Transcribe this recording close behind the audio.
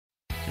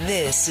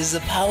This is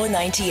a Power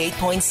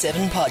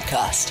 98.7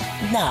 podcast.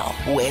 Now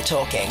we're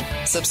talking.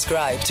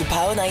 Subscribe to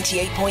Power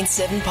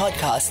 98.7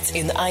 podcasts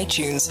in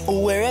iTunes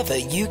or wherever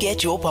you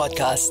get your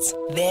podcasts.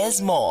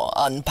 There's more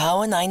on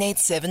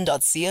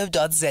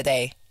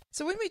power987.co.za.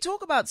 So when we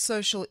talk about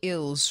social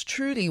ills,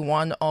 truly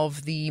one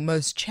of the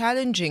most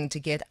challenging to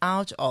get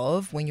out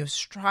of when you're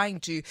striving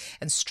to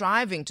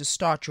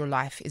start your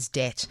life is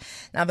debt.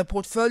 Now, the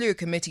Portfolio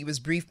Committee was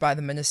briefed by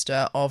the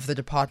Minister of the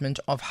Department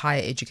of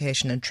Higher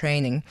Education and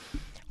Training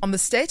on the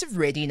state of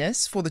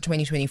readiness for the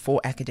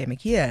 2024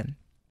 academic year.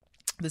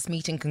 This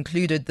meeting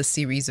concluded the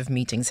series of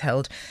meetings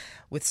held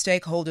with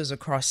stakeholders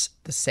across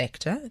the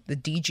sector. The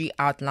DG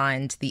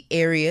outlined the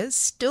areas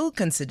still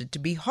considered to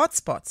be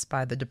hotspots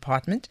by the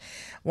department,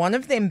 one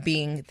of them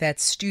being that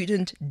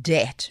student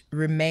debt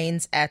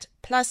remains at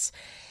plus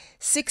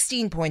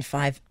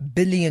 16.5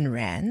 billion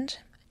rand.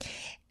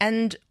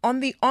 And on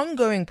the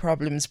ongoing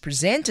problems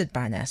presented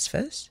by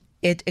NSFAS,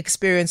 it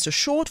experienced a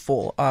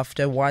shortfall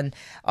after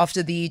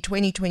the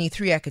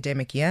 2023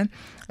 academic year,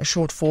 a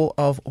shortfall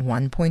of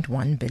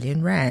 1.1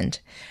 billion rand.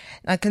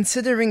 Now,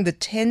 considering the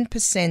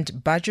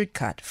 10% budget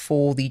cut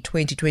for the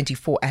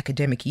 2024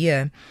 academic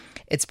year,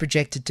 it's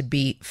projected to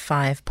be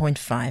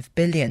 5.5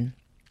 billion.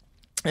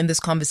 In this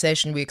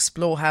conversation, we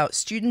explore how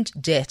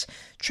student debt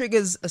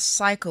triggers a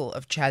cycle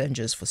of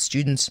challenges for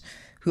students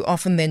who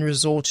often then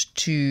resort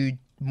to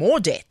more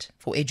debt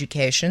for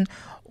education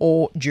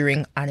or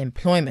during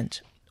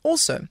unemployment.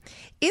 Also,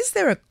 is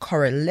there a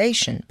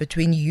correlation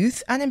between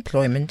youth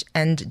unemployment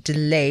and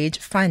delayed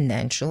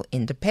financial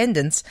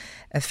independence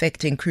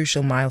affecting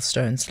crucial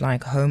milestones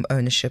like home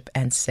ownership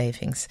and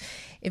savings?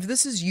 If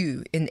this is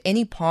you in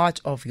any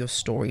part of your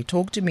story,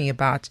 talk to me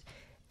about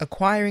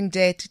acquiring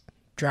debt,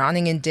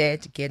 drowning in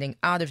debt, getting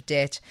out of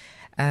debt,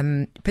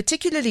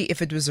 particularly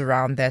if it was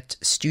around that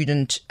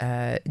student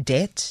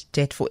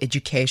debt for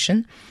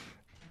education,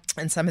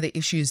 and some of the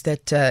issues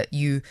that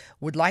you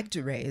would like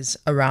to raise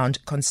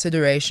around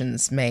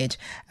considerations made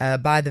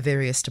by the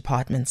various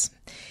departments.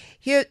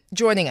 Here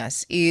joining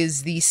us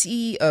is the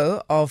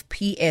CEO of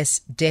PS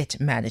Debt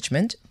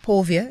Management,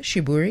 Paulvia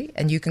Shiburi,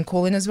 and you can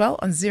call in as well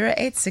on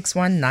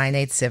 0861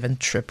 987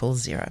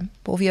 000.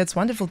 Paulvia, it's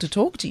wonderful to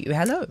talk to you.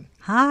 Hello.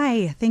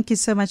 Hi, thank you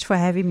so much for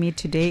having me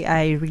today.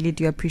 I really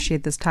do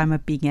appreciate this time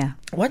of being here.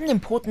 What an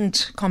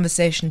important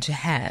conversation to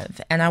have.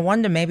 And I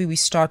wonder maybe we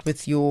start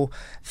with your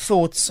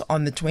thoughts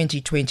on the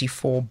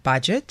 2024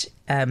 budget,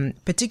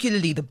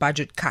 particularly the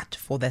budget cut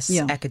for this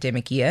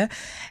academic year,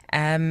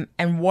 and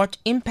what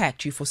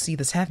impact you foresee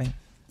this having.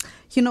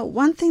 You know,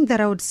 one thing that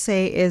I would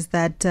say is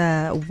that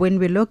when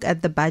we look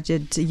at the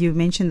budget, you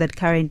mentioned that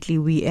currently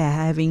we are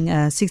having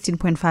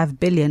 16.5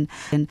 billion,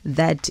 and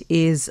that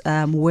is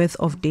worth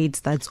of debts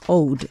that's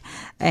owed.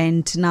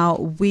 And now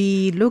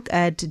we look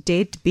at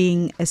debt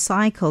being a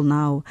cycle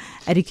now.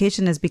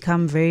 Education has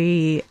become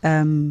very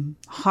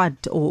hard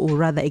or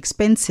rather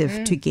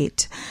expensive to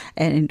get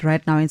and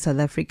right now in South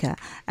Africa.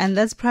 And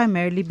that's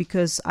primarily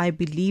because I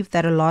believe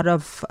that a lot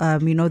of,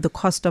 the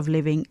cost of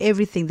living,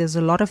 everything, there's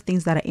a lot of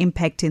things that are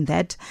impacting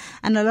that.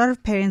 And a lot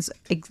of parents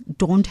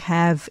don't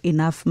have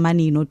enough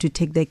money, to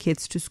take their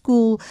kids to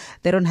school.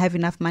 They don't have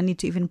enough money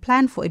to even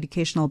plan for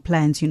educational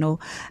plans,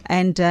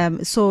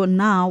 And so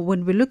now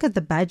when we look at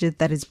the budget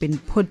that has been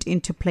put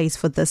into place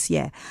for this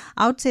year,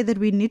 I would say that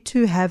we need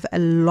to have a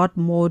lot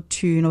more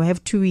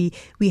to,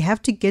 we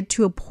have to get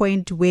to a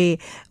point where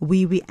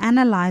we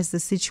analyze the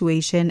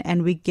situation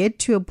and we get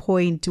to a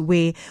point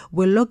where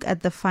we look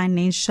at the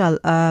financial,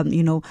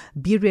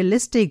 be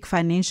realistic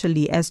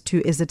financially as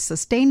to, is it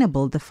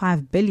sustainable? The 5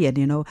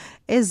 billion,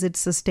 is it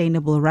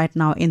sustainable right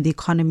now in the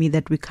economy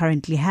that we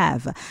currently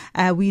have?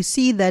 We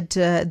see that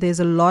there's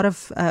a lot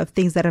of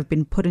things that have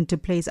been put into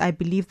place. I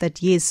believe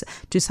that, yes,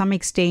 to some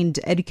extent,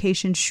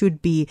 education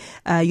should be,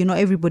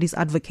 everybody's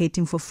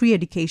advocating for free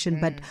education,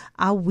 but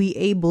are we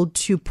able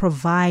to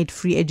provide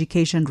free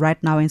education right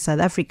now in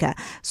South Africa?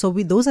 So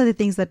those are the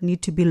things that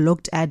need to be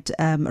looked at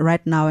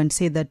right now and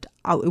say that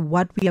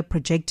what we are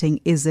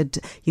projecting, is it,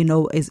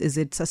 is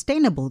it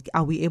sustainable?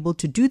 Are we able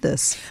to do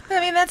this?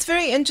 I mean, that's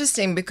very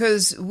interesting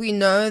because we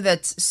know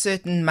that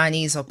certain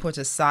monies are put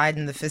aside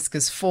in the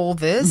fiscus for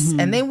this.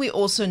 And then we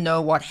also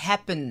know what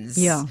happens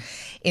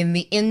in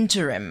the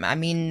interim. I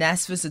mean,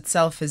 NSFAS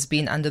itself has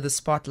been under the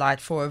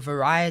spotlight for a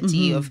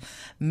variety of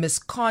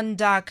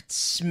misconduct,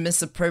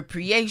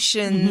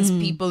 misappropriations,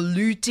 people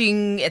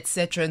looting,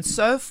 etc. and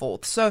so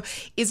forth. So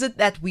is it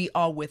that we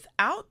are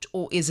without,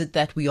 or is it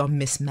that we are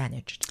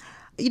mismanaged?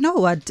 You know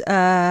what?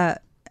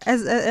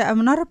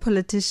 I'm not a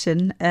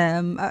politician.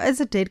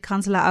 As a debt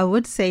counsellor, I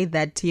would say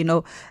that,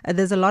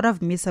 there's a lot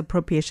of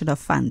misappropriation of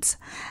funds.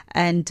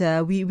 And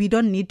we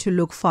don't need to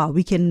look far.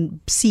 We can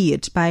see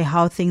it by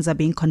how things are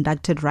being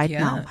conducted right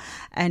now.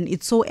 And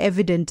it's so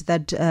evident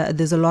that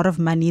there's a lot of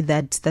money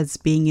that's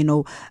being,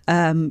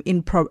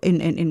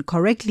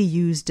 incorrectly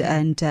used.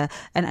 And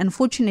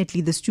unfortunately,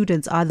 the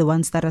students are the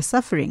ones that are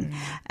suffering.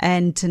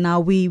 And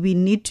now we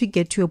need to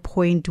get to a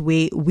point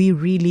where we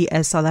really,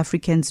 as South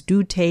Africans,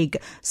 do take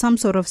some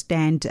sort of of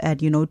stand at,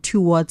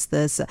 towards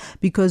this,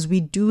 because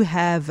we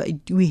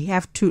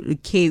have to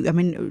care. I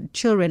mean,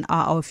 children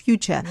are our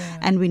future,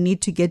 and we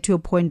need to get to a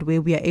point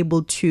where we are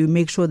able to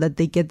make sure that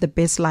they get the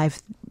best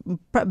life,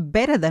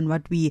 better than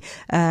what we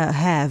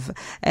have,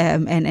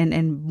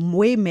 and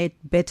way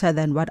better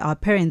than what our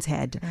parents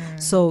had.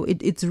 So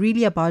it's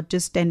really about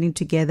just standing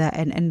together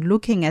and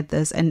looking at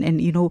this, and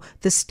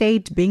the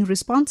state being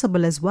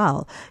responsible as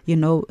well,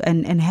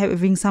 and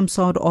having some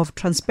sort of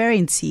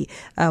transparency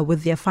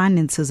with their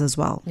finances as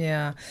well.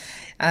 Yeah.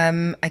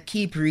 I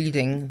keep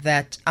reading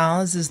that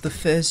ours is the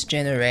first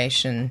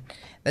generation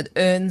that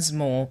earns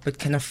more but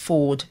can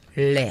afford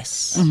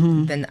less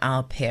than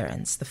our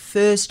parents. The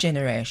first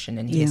generation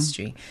in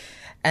history.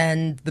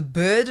 And the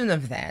burden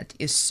of that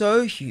is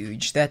so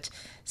huge that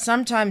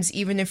sometimes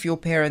even if your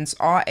parents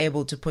are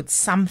able to put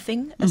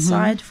something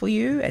aside for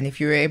you, and if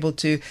you're able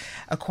to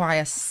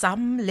acquire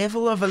some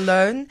level of a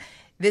loan,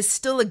 there's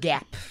still a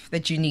gap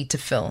that you need to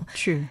fill.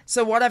 True.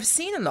 So what I've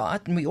seen a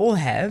lot, and we all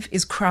have,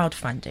 is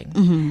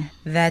crowdfunding.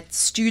 That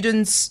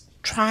students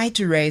try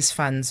to raise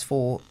funds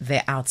for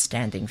their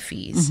outstanding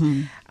fees.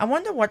 I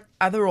wonder what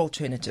other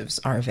alternatives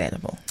are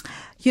available.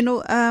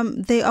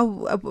 They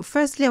are.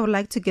 Firstly, I would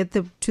like to get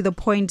to the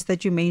point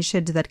that you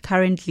mentioned, that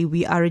currently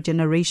we are a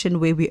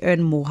generation where we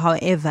earn more.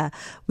 However,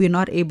 we're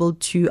not able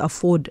to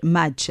afford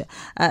much.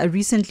 I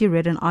recently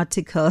read an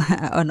article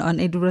on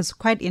it. Was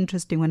quite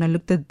interesting when I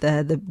looked at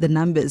the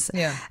numbers.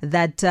 Yeah.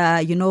 That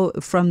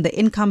from the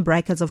income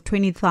brackets of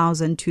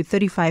 20,000 to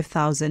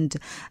 35,000,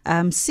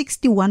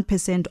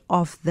 61%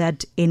 of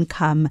that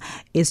income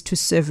is to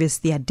service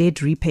their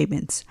debt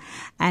repayments,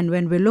 and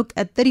when we look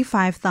at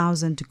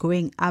 35,000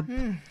 going up,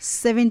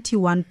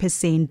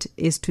 71%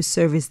 is to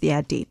service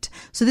their debt.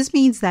 So this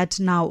means that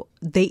now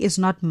there is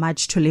not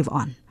much to live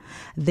on.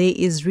 There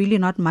is really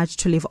not much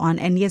to live on.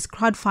 And yes,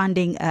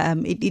 crowdfunding,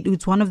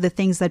 it's one of the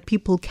things that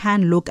people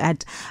can look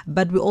at,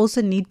 but we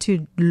also need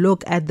to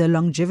look at the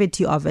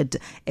longevity of it.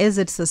 Is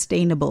it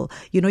sustainable?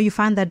 You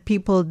find that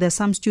there's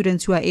some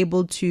students who are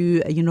able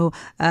to,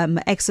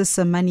 access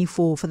some money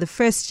for the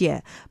first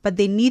year, but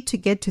they need to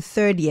get to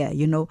third year.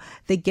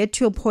 They get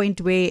to a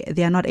point where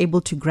they are not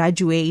able to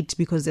graduate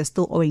because they're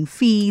still owing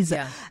fees,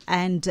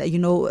 and,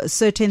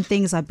 certain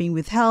things are being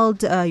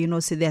withheld,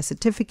 so their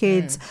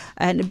certificates,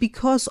 and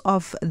because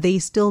of they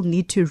still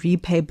need to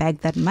repay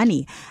back that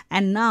money.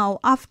 And now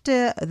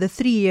after the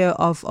 3 year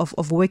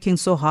of working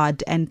so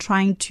hard and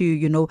trying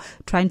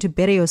to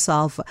better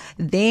yourself,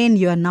 then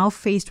you are now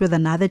faced with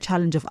another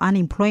challenge of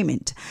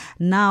unemployment.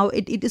 Now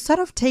it sort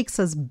of takes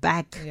us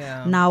back.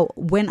 Now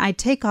when I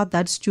take out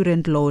that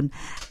student loan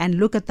and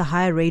look at the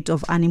higher rate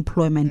of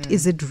unemployment,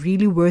 is it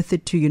really worth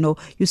it to,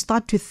 you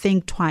start to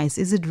think twice.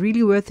 Is it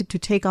really worth it to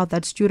take out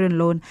that student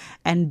loan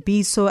and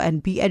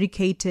be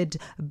educated,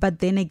 but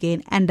then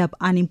again end up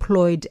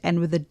unemployed and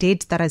with the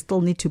debt that I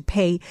still need to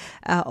pay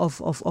of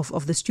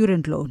the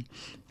student loan?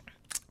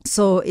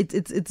 So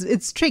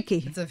it's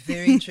tricky. It's a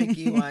very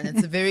tricky one.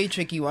 It's a very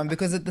tricky one,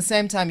 because at the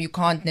same time you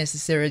can't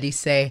necessarily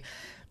say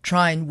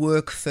try and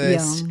work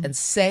first and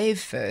save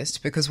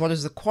first, because what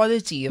is the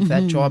quality of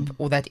that job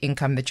or that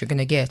income that you're going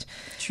to get?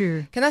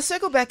 True. Can I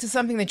circle back to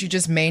something that you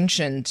just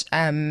mentioned?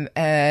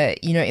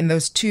 In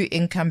those two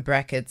income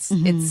brackets,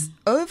 it's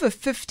over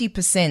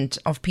 50%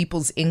 of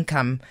people's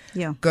income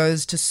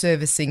goes to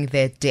servicing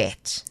their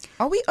debt.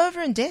 Are we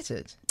over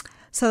indebted?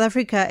 South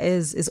Africa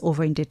is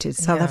over indebted.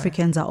 South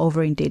Africans are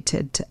over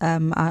indebted.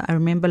 I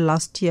remember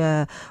last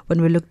year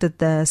when we looked at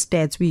the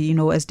stats, we,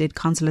 as debt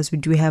counsellors, we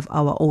do have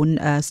our own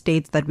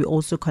states that we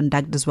also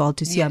conduct as well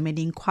to see how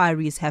many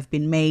inquiries have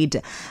been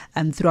made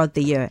throughout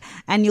the year.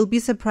 And you'll be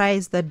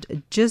surprised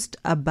that just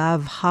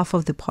above half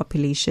of the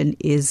population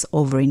is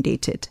over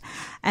indebted.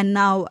 And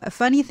now, a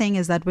funny thing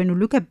is that when we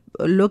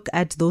look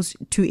at those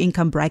two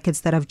income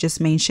brackets that I've just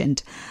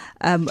mentioned,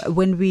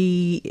 when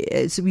we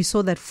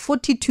saw that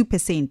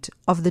 42%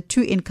 of the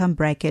two income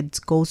brackets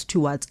goes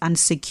towards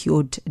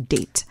unsecured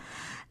debt.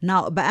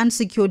 Now, by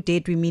unsecured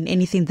debt, we mean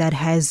anything that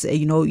has,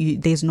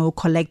 there's no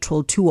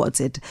collateral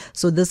towards it.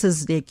 So this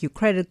is like your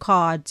credit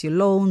cards, your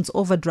loans,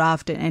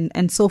 overdraft,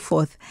 and so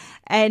forth.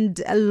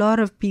 And a lot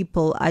of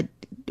people are,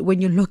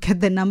 when you look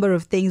at the number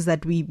of things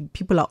that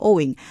people are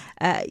owing,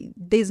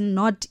 there's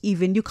not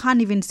even, you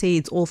can't even say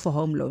it's all for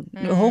home loan.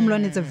 Home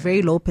loan is a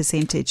very low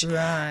percentage.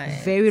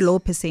 Right. Very low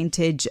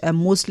percentage.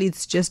 Mostly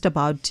it's just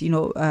about,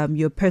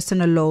 your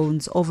personal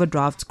loans,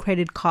 overdrafts,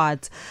 credit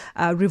cards,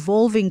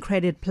 revolving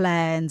credit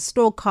plans,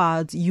 store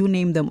cards, you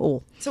name them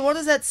all. So what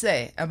does that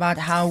say about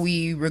how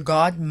we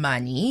regard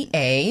money,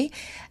 A,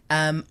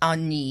 our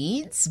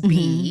needs,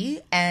 B,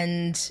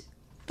 and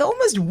the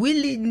almost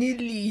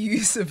willy-nilly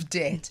use of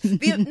debt?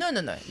 No.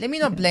 Let me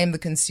not blame the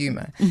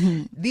consumer.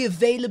 The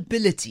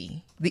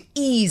availability, the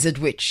ease at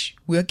which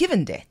we are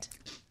given debt.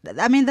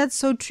 I mean, that's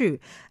so true.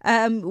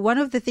 one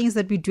of the things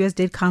that we do as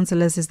debt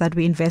counselors is that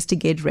we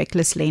investigate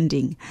reckless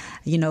lending,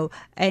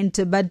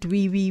 but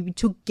we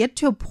to get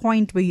to a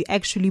point where you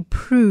actually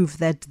prove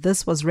that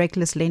this was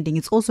reckless lending,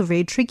 it's also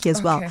very tricky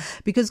as well,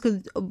 because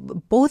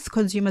both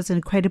consumers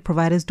and credit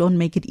providers don't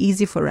make it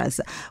easy for us.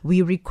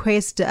 We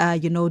request,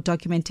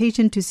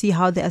 documentation to see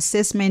how the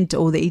assessment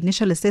or the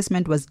initial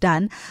assessment was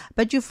done,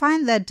 but you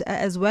find that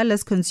as well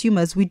as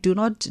consumers, we do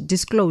not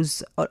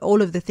disclose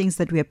all of the things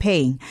that we are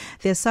paying.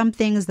 There's some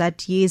things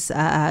that, yes,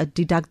 are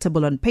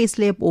deductible on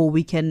payslip or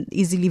we can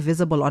easily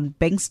visible on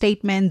bank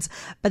statements,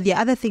 but the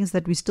other things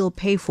that we still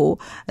pay for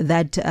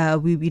that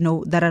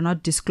that are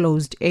not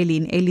disclosed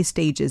in early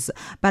stages.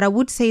 But I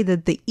would say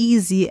that the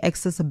easy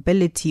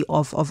accessibility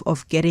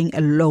of getting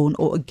a loan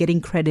or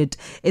getting credit,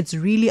 it's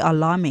really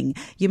alarming.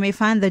 You may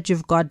find that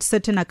you've got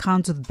certain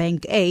accounts with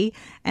Bank A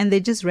and they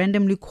just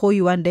randomly call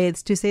you one day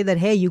to say that,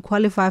 hey, you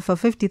qualify for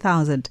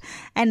 50,000.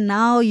 And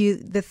now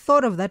the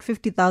thought of that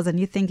 50,000,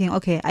 you're thinking,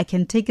 okay, I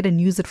can take it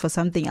and use it for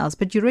something else,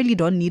 but you really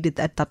don't need it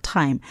at that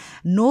time,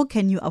 nor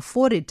can you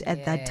afford it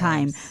at that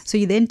time. So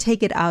you then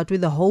take it out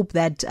with the hope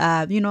that,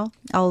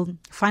 I'll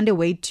find a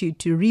way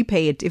to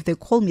repay it. If they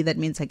call me, that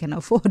means I can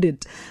afford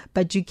it.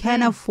 But you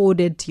can afford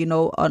it,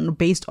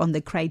 based on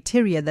the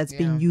criteria that's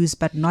being used,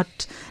 but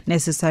not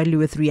necessarily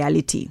with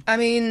reality. I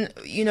mean,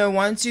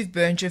 once you've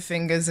burnt your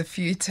fingers a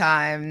few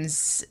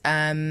times,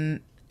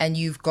 and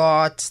you've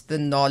got the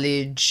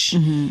knowledge,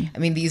 I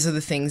mean, these are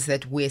the things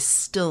that we're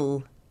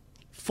still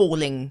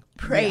falling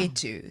prey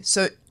to.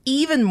 So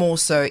even more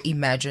so,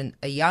 imagine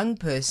a young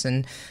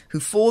person who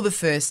for the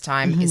first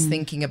time is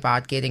thinking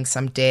about getting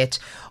some debt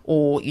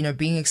or,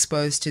 being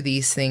exposed to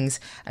these things.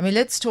 I mean,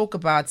 let's talk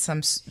about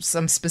some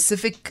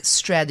specific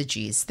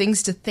strategies,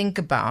 things to think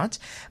about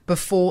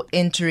before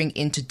entering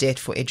into debt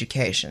for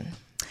education.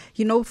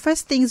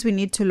 First things we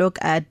need to look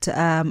at,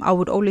 I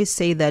would always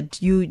say that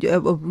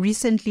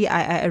recently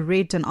I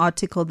read an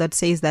article that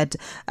says that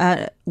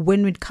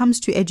when it comes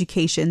to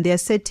education, there are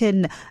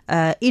certain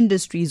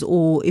industries,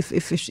 or if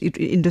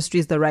industry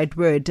is the right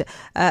word,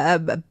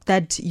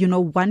 that,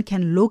 one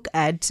can look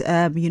at,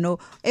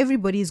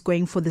 everybody is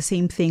going for the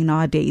same thing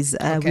nowadays.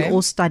 We're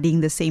all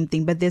studying the same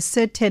thing, but there's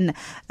certain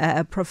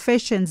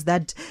professions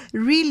that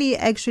really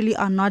actually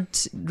are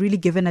not really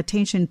given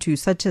attention to,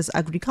 such as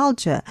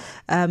agriculture.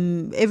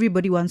 Everybody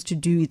wants to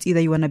do, it's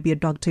either you want to be a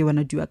doctor, you want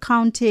to do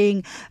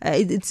accounting.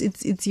 It's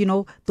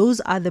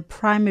those are the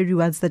primary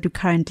ones that you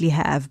currently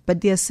have.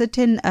 But there are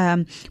certain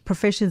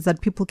professions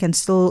that people can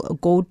still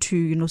go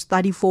to,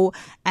 study for,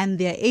 and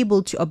they're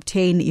able to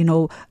obtain,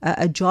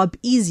 a job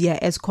easier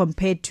as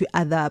compared to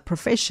other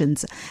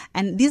professions.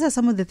 And these are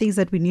some of the things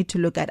that we need to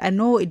look at. I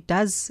know it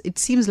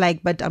seems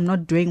like, but I'm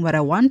not doing what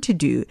I want to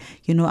do.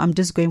 I'm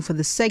just going for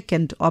the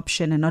second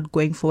option and not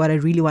going for what I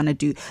really want to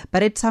do.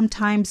 But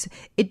sometimes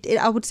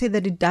I would say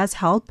that it does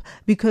help,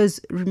 because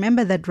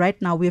remember that right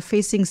now we're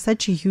facing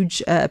such a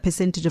huge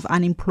percentage of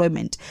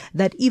unemployment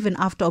that even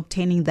after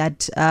obtaining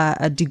that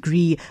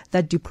degree,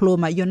 that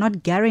diploma, you're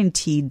not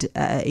guaranteed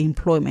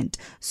employment.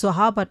 So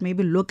how about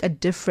maybe look at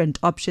different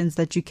options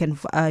that you can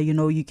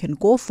you can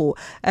go for.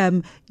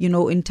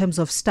 In terms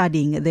of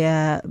studying,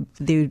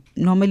 they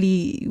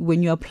normally,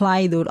 when you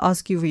apply, they would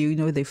ask you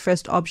for the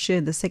first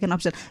option, the second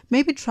option.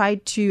 Maybe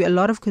a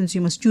lot of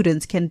consumer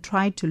students can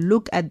try to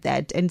look at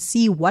that and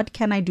see what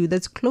can I do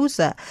that's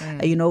closer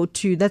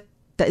to that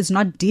is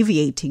not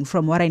deviating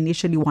from what I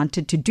initially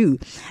wanted to do,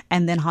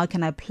 and then how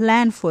can I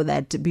plan for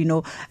that?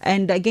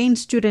 And again,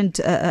 student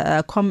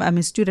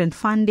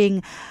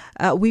funding.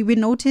 We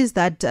noticed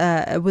that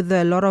with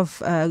a lot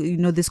of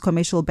these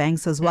commercial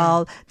banks as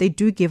well, they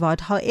do give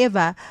out.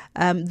 However,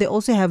 they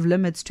also have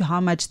limits to how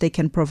much they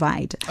can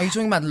provide. Are you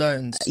talking about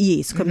loans?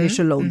 Yes,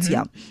 commercial loans,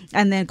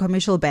 and then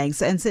commercial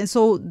banks, and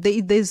so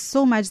there's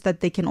so much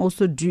that they can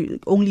also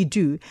only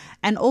do.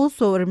 And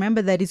also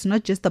remember that it's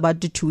not just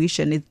about the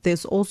tuition.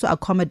 There's also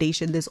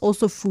accommodation. There's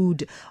also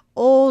food.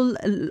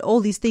 All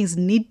these things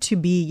need to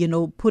be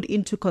put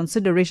into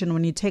consideration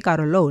when you take out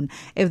a loan.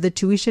 If the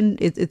tuition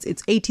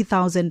it's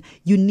 80,000,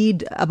 you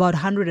need about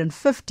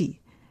 150.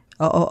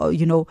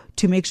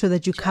 To make sure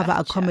that you cover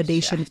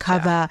accommodation,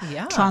 cover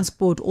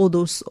transport, all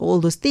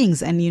those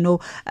things. And,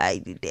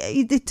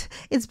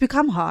 it's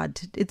become hard.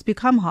 It's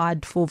become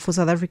hard for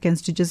South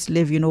Africans to just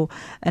live,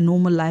 a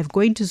normal life.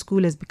 Going to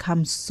school has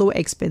become so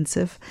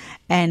expensive.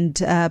 And,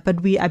 but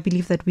I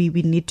believe that we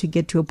need to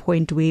get to a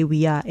point where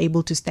we are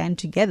able to stand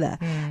together.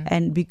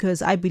 And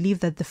because I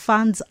believe that the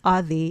funds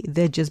are there,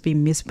 they're just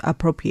being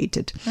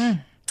misappropriated.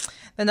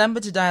 The number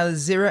to dial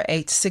is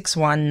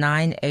 0861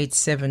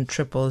 987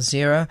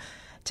 000.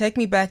 Take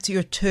me back to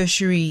your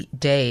tertiary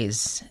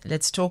days.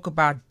 Let's talk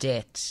about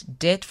debt.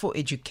 Debt for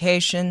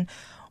education.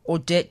 or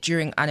debt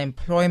during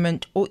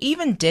unemployment, or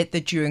even debt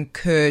that you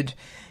incurred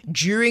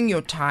during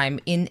your time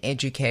in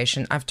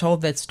education. I've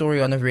told that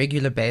story on a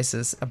regular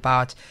basis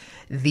about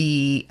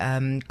the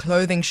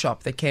clothing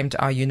shop that came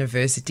to our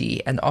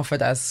university and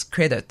offered us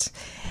credit.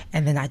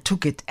 And then I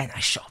took it and I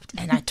shopped,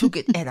 and I took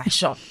it and I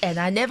shopped, and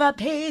I never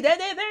paid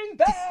anything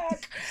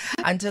back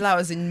until I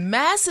was in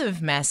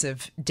massive,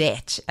 massive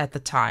debt at the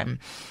time.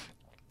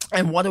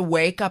 And what a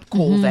wake-up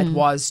call that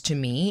was to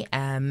me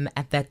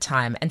at that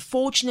time. And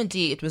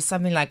fortunately, it was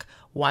something like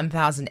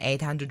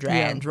 1,800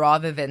 Rand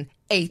rather than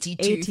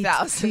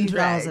 82,000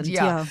 Rand.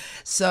 Yeah.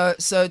 So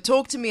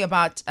talk to me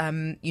about,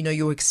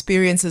 your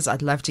experiences.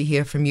 I'd love to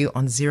hear from you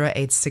on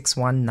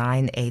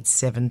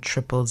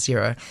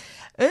 0861-987-000.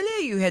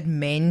 Earlier, you had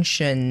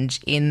mentioned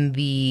in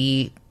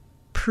the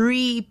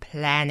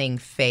pre-planning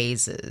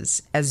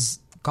phases as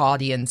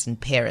guardians and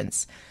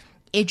parents,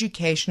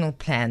 educational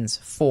plans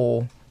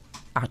for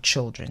our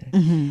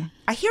children.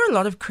 I hear a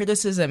lot of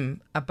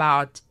criticism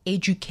about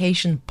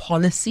education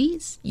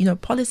policies,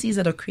 policies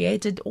that are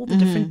created. All the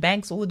different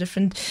banks, all the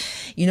different,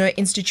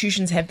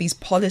 institutions have these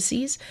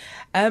policies.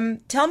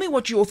 Tell me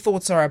what your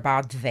thoughts are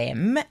about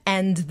them,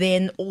 and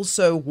then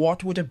also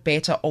what would a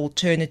better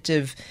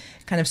alternative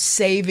kind of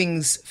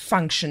savings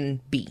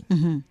function be?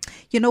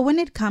 When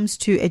it comes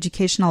to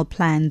educational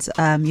plans,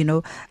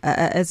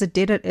 as a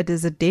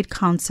debt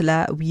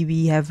counselor,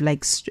 we have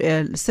like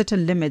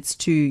certain limits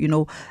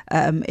to,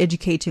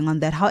 educating on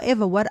that.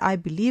 However, what I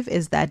believe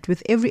is that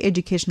with every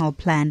educational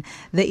plan,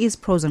 there is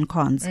pros and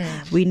cons.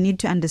 We need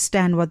to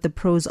understand what the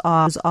pros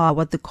are,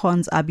 what the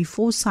cons are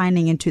before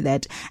signing into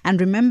that.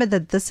 And remember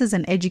that this is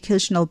an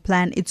educational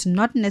plan. It's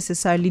not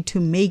necessarily to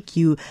make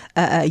you,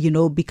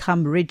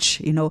 become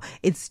rich.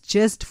 It's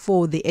just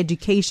for the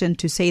education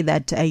to say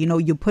that,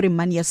 you're putting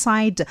money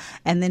aside,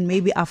 and then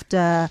maybe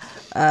after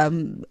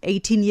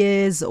 18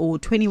 years or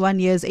 21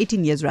 years,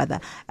 18 years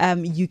rather,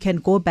 you can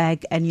go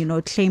back and,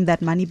 claim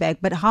that money back.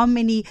 But how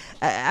many,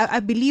 I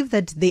believe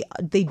that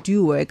they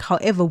do work.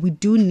 However, we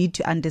do need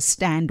to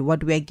understand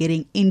what we're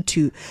getting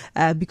into,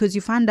 because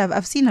you find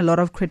I've seen a lot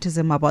of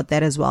criticism about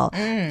that as well,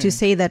 to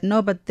say that,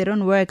 no, but they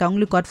don't work. I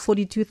only got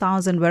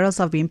 42,000, whereas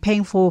I've been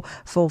paying for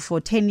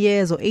 10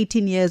 years or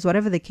 18 years,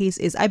 whatever the case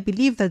is. I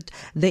believe that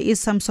there is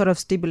some sort of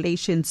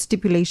stipulations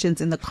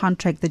in the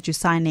contract that you're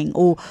signing,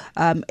 or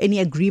any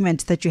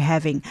agreement that you're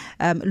having.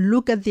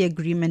 Look at the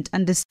agreement,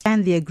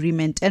 understand the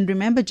agreement, and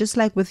remember, just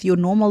like with your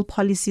normal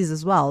policies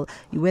as well,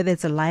 whether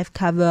it's a life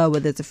cover,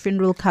 whether it's a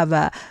funeral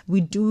cover,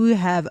 we do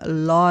have a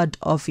lot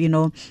of, we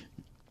do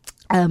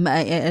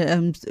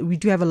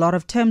have a lot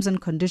of terms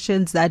and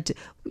conditions that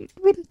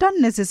we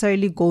don't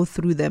necessarily go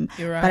through them.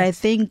 You're right. But I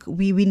think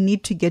we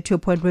need to get to a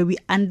point where we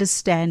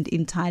understand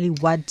entirely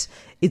what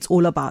it's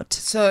all about.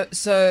 So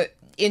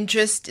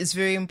interest is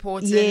very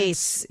important.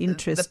 Yes,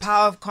 interest. The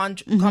power of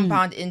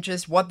compound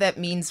interest, what that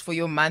means for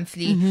your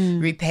monthly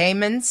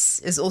repayments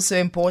is also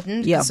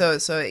important. Yeah. So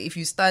if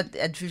you start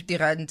at 50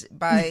 Rand,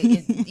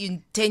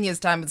 in 10 years'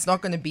 time, it's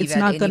not going to be that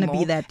anymore. It's not going to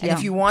be that, And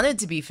if you want it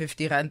to be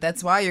 50 Rand,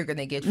 that's why you're going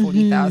to get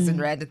 40,000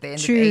 Rand at the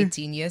end of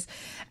 18 years.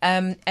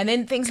 And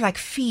then things like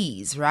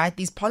fees, right?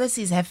 These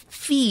policies have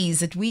fees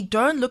that we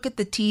don't look at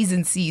the T's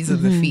and C's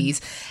of the fees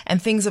and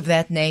things of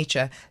that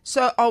nature.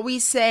 So are we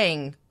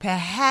saying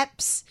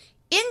perhaps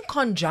in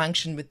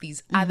conjunction with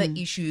these other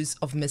issues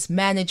of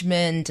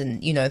mismanagement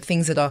and,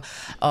 things that are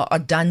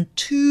done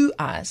to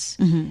us,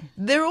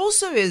 there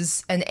also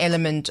is an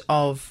element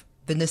of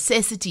the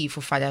necessity for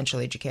financial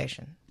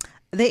education?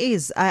 There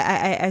is.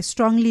 I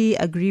strongly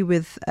agree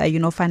with,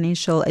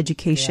 financial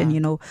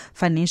education,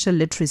 financial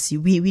literacy.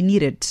 We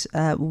need it.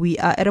 We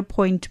are at a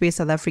point where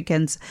South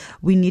Africans,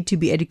 we need to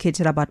be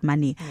educated about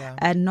money,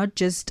 and not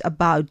just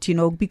about,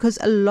 because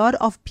a lot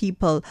of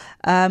people,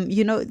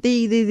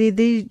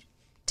 they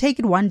take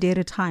it one day at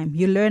a time.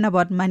 You learn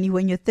about money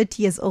when you're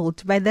 30 years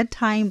old. By that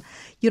time,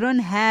 you don't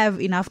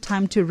have enough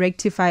time to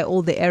rectify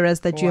all the errors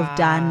that you have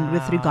done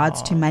with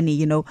regards to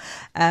money,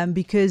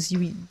 because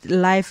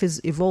life is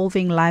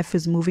evolving, life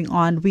is moving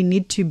on. We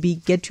need to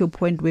get to a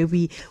point where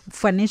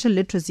financial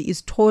literacy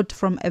is taught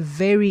from a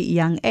very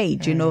young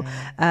age,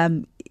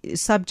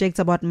 subjects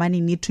about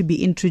money need to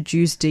be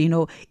introduced,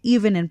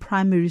 even in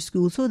primary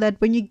school, so that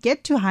when you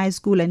get to high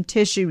school and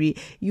tertiary,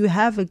 you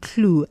have a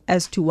clue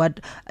as to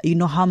what,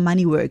 how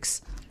money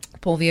works.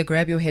 Paulvia,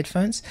 grab your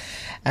headphones.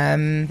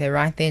 They're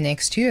right there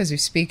next to you as we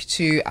speak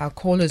to our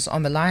callers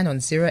on the line on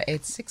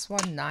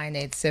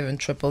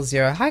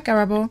 0861-987-000. Hi,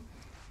 Karabo.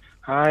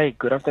 Hi,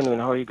 good afternoon.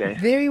 How are you guys?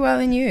 Very well,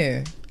 and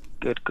you?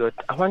 Good.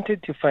 I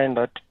wanted to find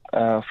out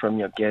from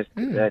your guest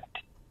that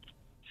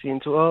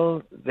since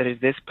there is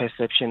this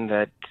perception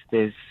that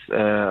there's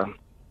the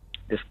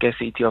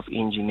scarcity of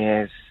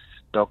engineers,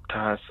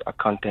 doctors,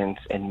 accountants,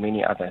 and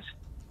many others.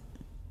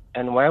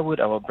 And why would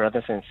our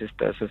brothers and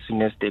sisters, as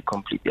soon as they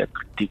complete their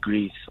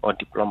degrees or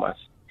diplomas,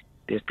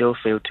 they still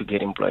fail to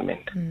get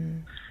employment?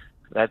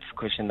 That's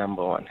question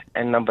number one.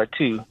 And number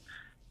two,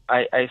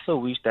 I so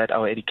wish that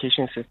our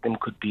education system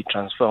could be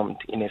transformed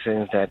in a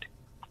sense that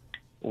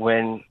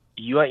when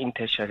you are in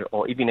tertiary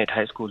or even at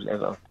high school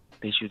level,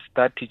 they should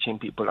start teaching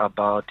people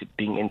about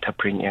being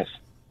entrepreneurs.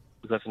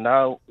 Because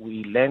now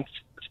we learn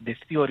the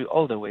theory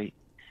all the way,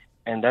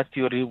 and that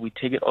theory we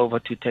take it over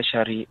to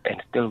tertiary,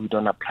 and still we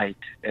don't apply it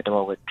at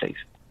our workplace.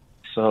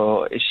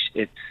 So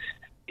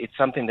it's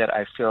something that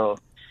I feel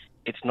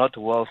it's not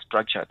well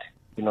structured,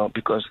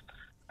 because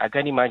I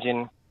can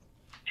imagine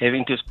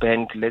having to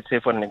spend, let's say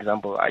for an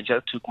example, I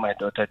just took my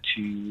daughter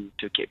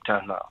to Cape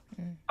Town now.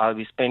 I'll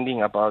be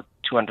spending about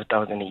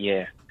 200,000 a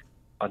year.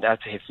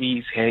 That's her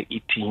fees, her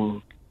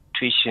eating,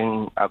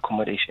 tuition,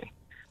 accommodation.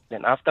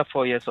 Then after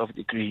 4 years of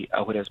degree,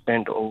 I would have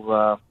spent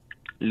over,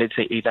 let's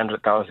say,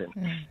 800,000.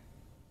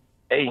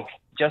 Hey,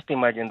 just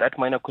imagine that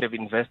money could have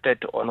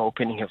invested on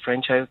opening a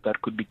franchise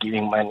that could be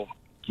giving money,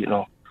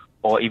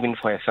 or even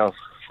for herself,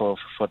 for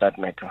that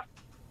matter.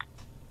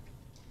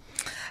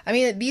 I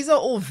mean, these are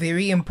all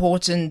very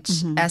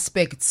important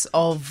aspects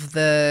of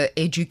the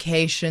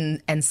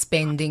education and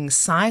spending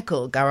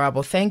cycle,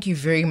 Garabo. Thank you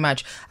very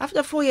much.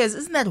 After 4 years,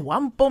 isn't that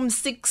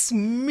 1.6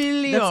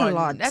 million? That's a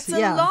lot. That's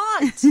a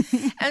lot.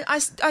 And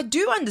I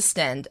do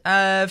understand.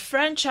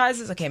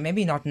 Franchises, okay,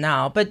 maybe not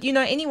now, but,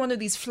 any one of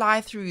these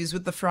fly-throughs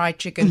with the fried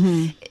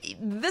chicken,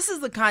 this is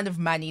the kind of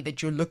money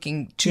that you're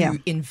looking to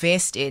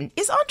invest in.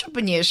 Is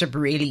entrepreneurship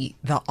really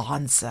the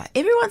answer?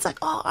 Everyone's like,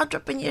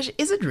 entrepreneurship,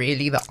 is it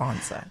really the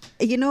answer?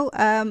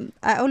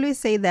 I always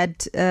say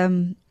that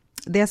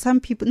there are some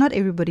people, not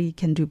everybody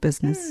can do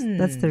business.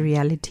 That's the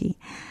reality.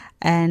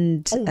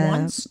 And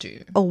wants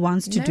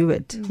to do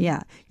it.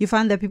 Yeah, you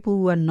find that people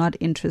who are not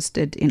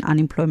interested in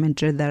unemployment,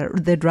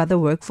 they'd rather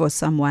work for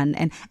someone,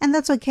 and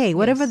that's okay,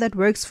 whatever that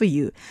works for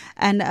you.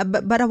 And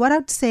but what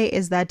I'd say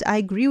is that I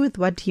agree with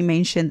what he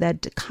mentioned,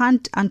 that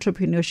can't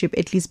entrepreneurship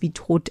at least be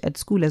taught at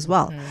school as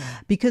well,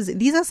 because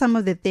these are some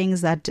of the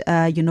things that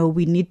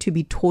we need to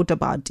be taught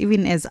about.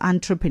 Even as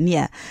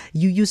entrepreneur,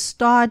 you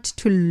start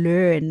to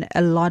learn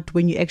a lot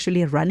when you're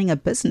actually running a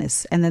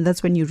business, and then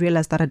that's when you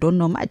realize that I don't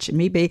know much.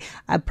 Maybe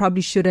I probably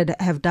should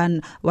have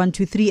done 1,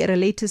 2, 3 at a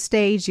later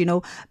stage,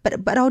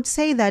 but I would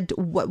say that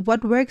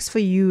what works for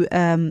you,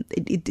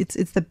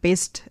 it's the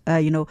best,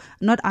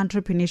 not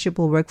entrepreneurship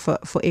will work for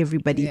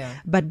everybody,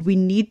 but we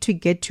need to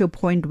get to a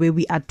point where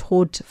we are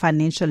taught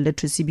financial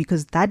literacy,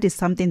 because that is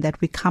something that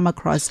we come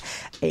across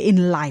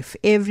in life.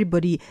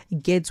 Everybody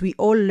we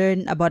all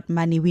learn about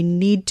money. We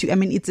need to,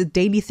 it's a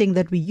daily thing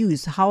that we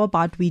use. How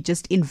about we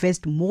just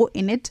invest more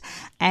in it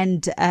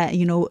and,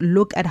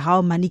 look at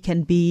how money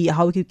can be,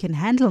 how you can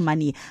handle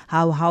money,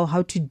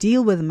 how to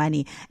deal with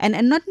money,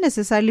 and not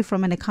necessarily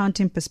from an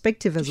accounting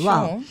perspective as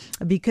well,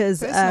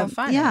 because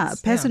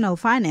personal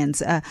finance,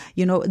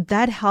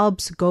 that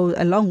helps go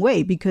a long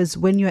way, because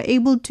when you're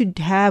able to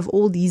have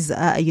all these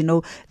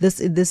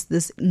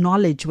this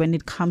knowledge when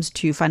it comes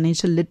to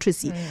financial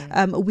literacy,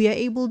 we are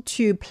able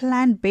to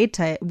plan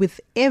better with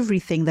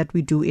everything that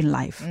we do in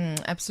life.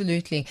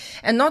 Absolutely.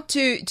 And not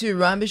to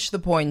rubbish the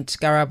point,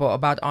 Garabo,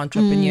 about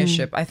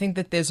entrepreneurship. I think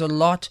that there's a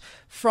lot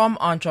from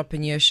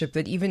entrepreneurship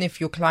that even if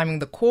you're climbing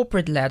the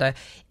corporate ladder,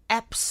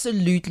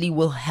 absolutely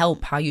will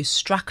help how you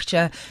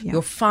structure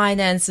your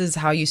finances,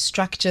 how you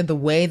structure the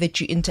way that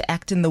you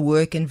interact in the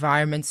work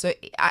environment. So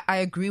I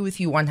agree with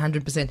you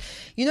 100%.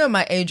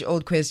 My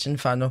age-old question,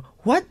 Fano,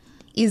 what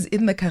is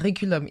in the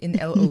curriculum in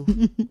LO?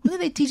 What do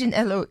they teach in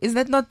LO? Is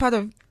that not part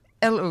of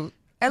LO?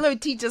 LO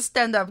teachers,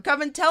 stand up.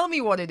 Come and tell me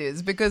what it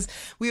is, because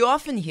we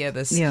often hear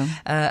this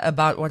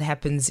about what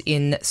happens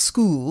in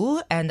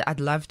school, and I'd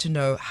love to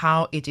know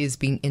how it is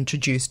being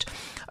introduced.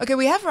 Okay,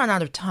 we have run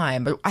out of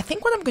time, but I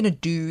think what I'm going to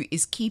do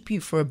is keep you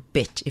for a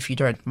bit, if you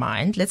don't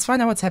mind. Let's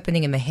find out what's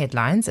happening in the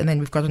headlines, and then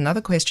we've got another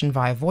question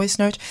via voice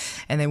note,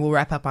 and then we'll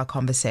wrap up our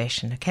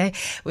conversation, okay?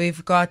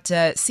 We've got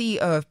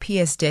CEO of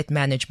PS Debt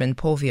Management,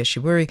 Paul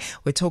Shiburi.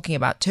 We're talking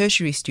about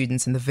tertiary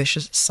students and the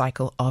vicious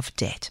cycle of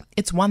debt.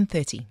 It's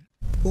 1:30.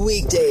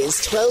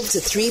 Weekdays 12 to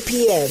 3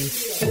 p.m.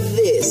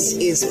 This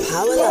is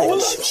Power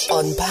Lunch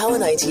on Power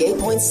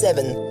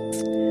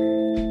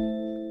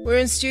 98.7. We're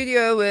in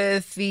studio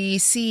with the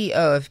CEO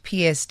of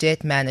PS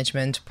Debt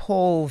Management,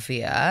 Paul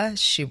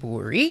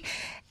Shiburi.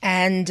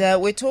 And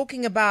we're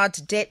talking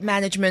about debt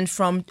management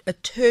from a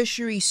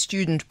tertiary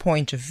student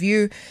point of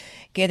view.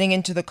 Getting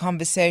into the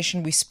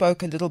conversation, we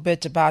spoke a little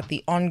bit about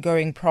the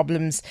ongoing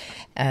problems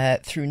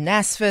through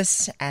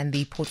NSFAS and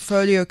the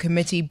Portfolio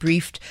Committee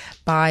briefed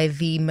by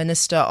the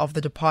Minister of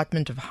the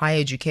Department of Higher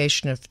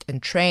Education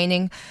and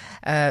Training,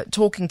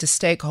 talking to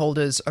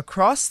stakeholders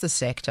across the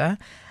sector,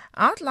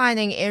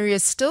 outlining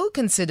areas still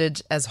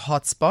considered as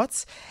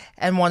hotspots.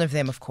 And one of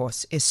them, of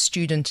course, is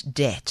student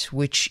debt,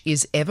 which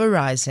is ever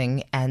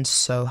rising and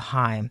so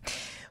high.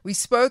 We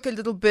spoke a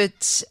little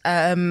bit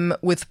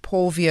with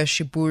Paul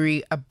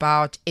Shiburi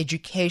about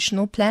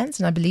educational plans,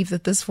 and I believe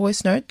that this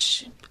voice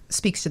note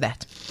speaks to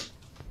that.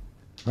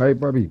 Hi,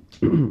 Bobby.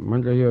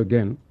 Mandla here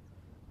again.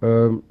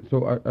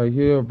 So I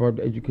hear about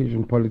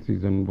education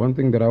policies, and one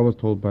thing that I was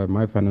told by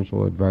my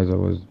financial advisor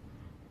was,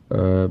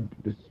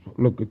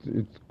 look,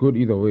 it's good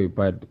either way,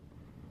 but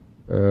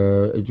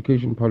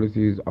education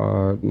policies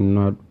are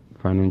not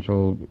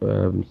financial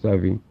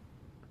savvy,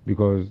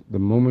 because the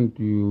moment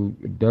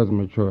it does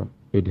mature,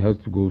 it has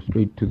to go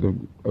straight to the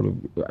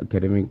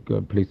academic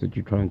place that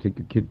you're trying to take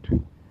your kid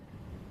to,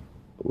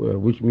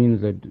 which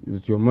means that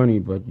it's your money,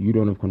 but you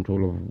don't have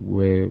control of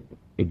where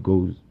it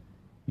goes.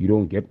 You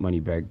don't get money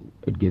back.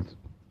 It gets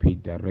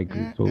paid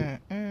directly. So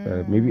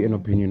maybe an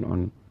opinion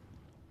on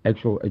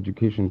actual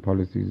education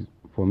policies.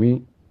 For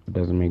me, it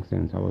doesn't make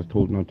sense. I was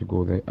told not to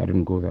go there. I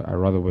didn't go there. I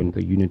rather went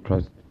the unit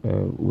trust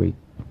way.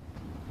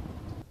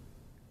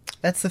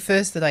 That's the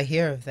first that I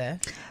hear of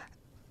that.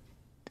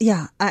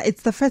 Yeah,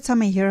 it's the first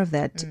time I hear of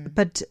that.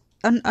 But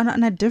on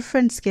a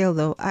different scale,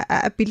 though,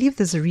 I believe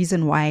there's a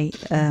reason why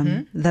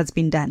that's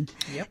been done.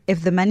 Yep.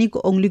 If the money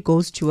only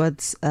goes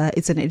towards,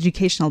 it's an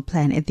educational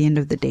plan at the end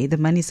of the day, the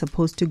money is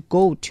supposed to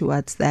go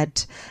towards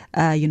that,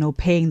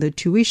 paying the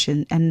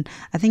tuition. And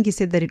I think you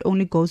said that it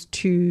only goes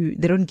to,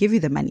 they don't give you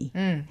the money.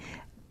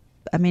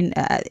 I mean,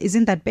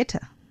 isn't that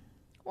better?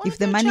 What if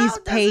the money is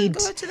paid,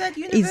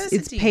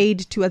 it's paid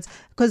towards,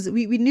 because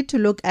we need to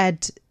look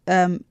at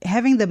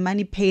having the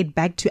money paid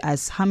back to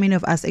us. How many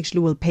of us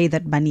actually will pay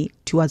that money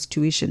towards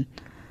tuition?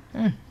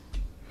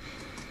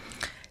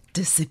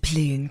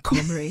 Discipline,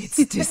 comrades,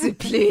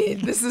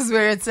 discipline. This is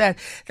where it's at.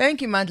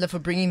 Thank you, Mandla, for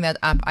bringing that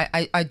up.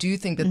 I do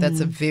think that that's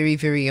a very,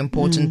 very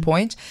important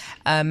point.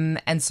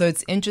 And so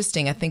it's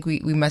interesting. I think we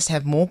must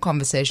have more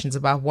conversations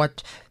about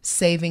what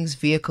savings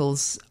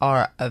vehicles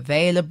are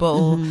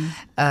available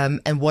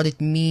and what it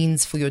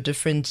means for your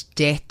different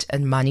debt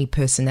and money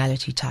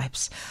personality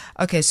types.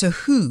 Okay, so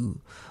who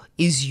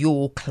is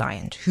your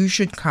client? Who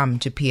should come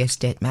to PS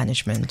Debt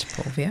Management,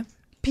 Pulvia?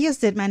 PS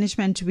Debt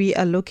Management, we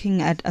are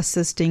looking at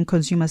assisting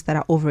consumers that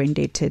are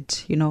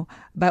over-indebted.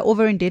 By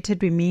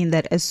over-indebted, we mean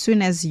that as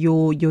soon as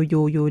your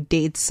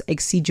debts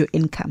exceed your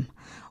income,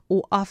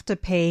 or after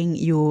paying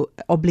your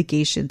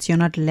obligations, you're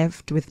not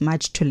left with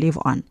much to live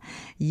on,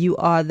 you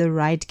are the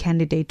right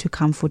candidate to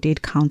come for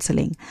debt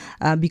counseling.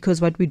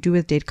 Because what we do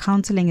with debt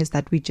counseling is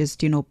that we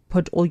just,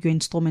 put all your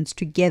installments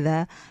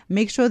together,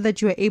 make sure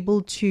that you are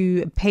able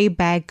to pay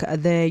back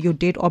your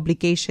debt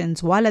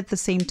obligations while at the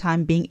same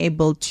time being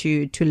able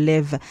to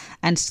live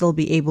and still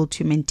be able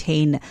to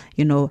maintain,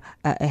 a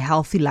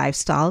healthy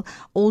lifestyle.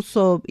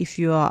 Also, if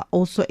you are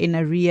also in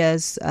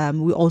arrears,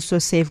 we also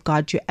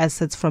safeguard your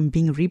assets from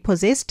being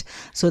repossessed.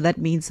 So that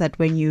means that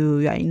when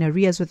you are in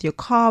arrears with your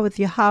car, with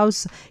your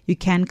house, you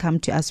can come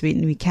to us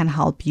and we can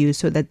help you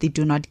so that they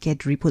do not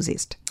get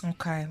repossessed.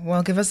 Okay.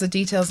 Well, give us the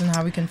details on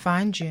how we can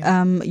find you.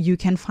 You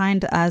can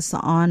find us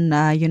on,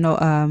 our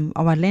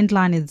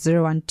landline is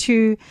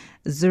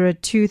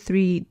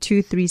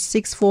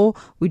 012-023-2364.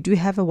 We do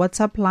have a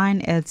WhatsApp line.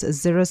 It's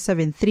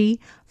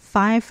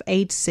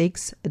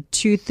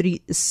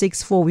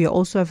 073-586-2364. We are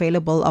also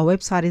available. Our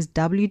website is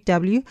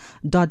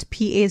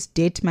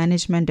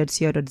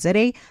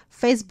www.psdebtmanagement.co.za.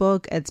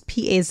 Facebook, it's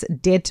PS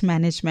Debt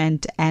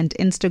Management, and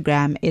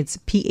Instagram, it's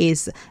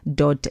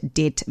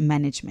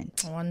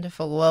ps.debtmanagement.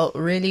 Wonderful. Well,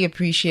 really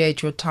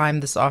appreciate your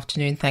time this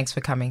afternoon. Thanks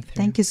for coming through.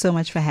 Thank you so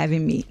much for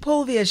having me.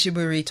 Pulvia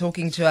Shiburi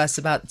talking to us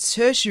about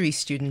tertiary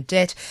student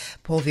debt.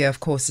 Pulvia, of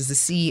course, is the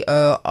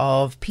CEO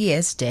of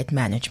PS Debt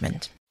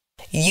Management.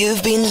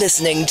 You've been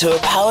listening to a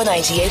Power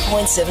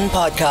 98.7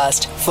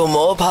 podcast. For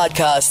more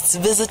podcasts,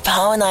 visit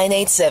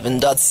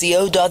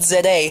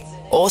power987.co.za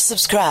or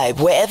subscribe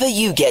wherever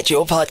you get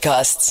your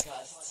podcasts.